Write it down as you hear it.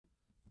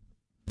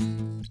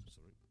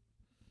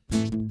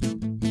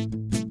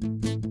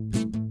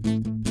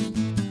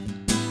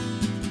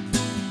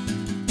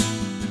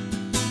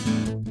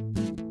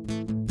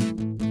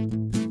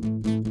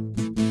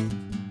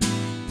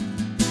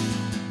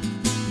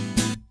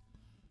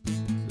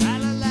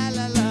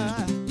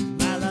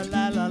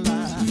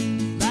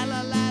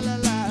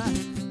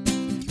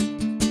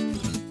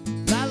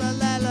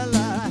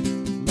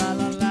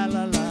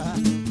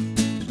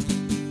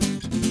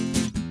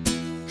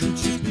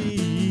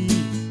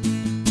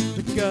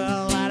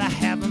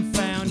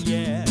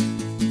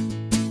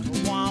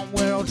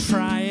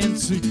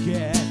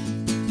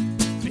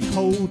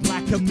behold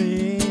like a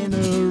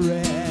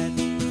minaret.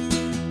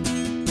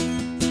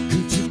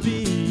 Could you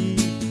be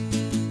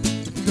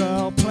the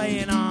girl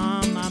playing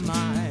on my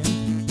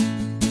mind,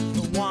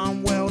 the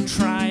one we're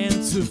trying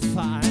to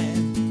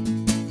find,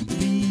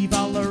 leave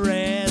all the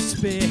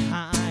rest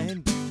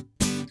behind?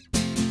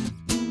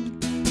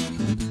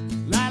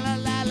 La la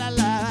la la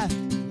la,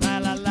 la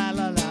la la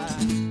la la,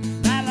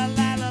 la la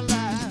la la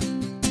la,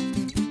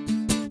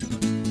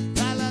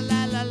 la la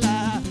la la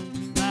la,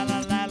 la la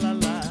la la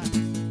la.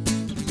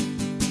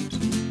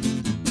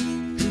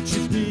 Could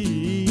you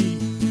be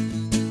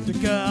the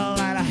girl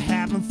that I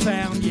haven't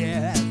found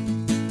yet,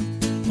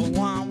 the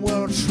one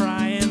we're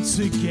trying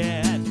to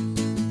get,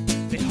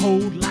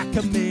 behold like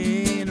a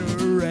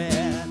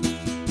minaret?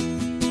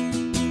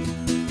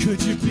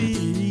 Could you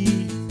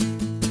be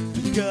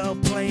the girl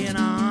playing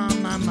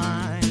on my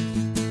mind,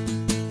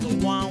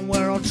 the one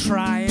we're all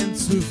trying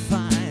to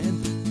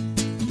find,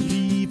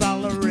 leave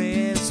all the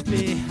rest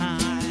behind?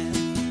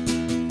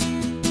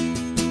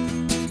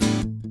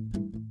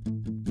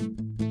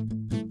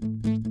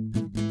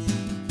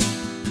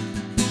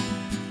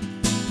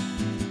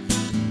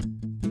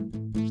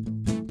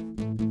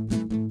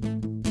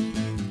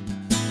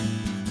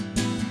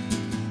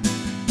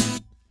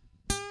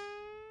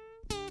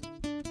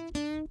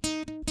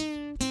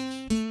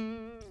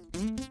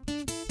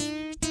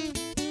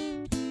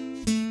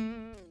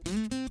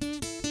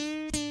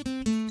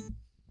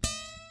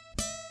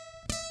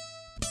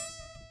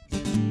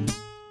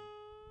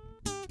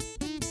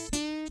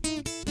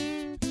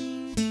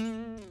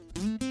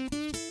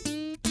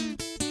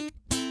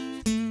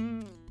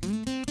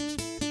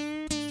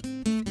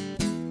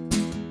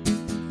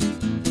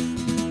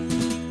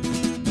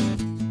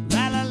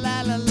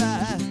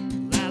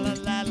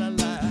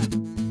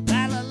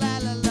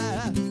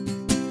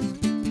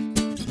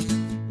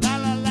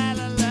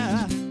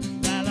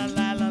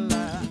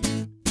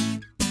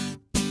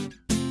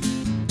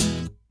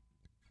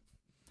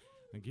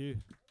 Thank you.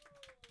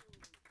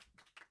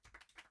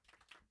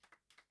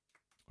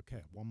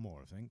 Okay, one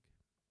more, I think.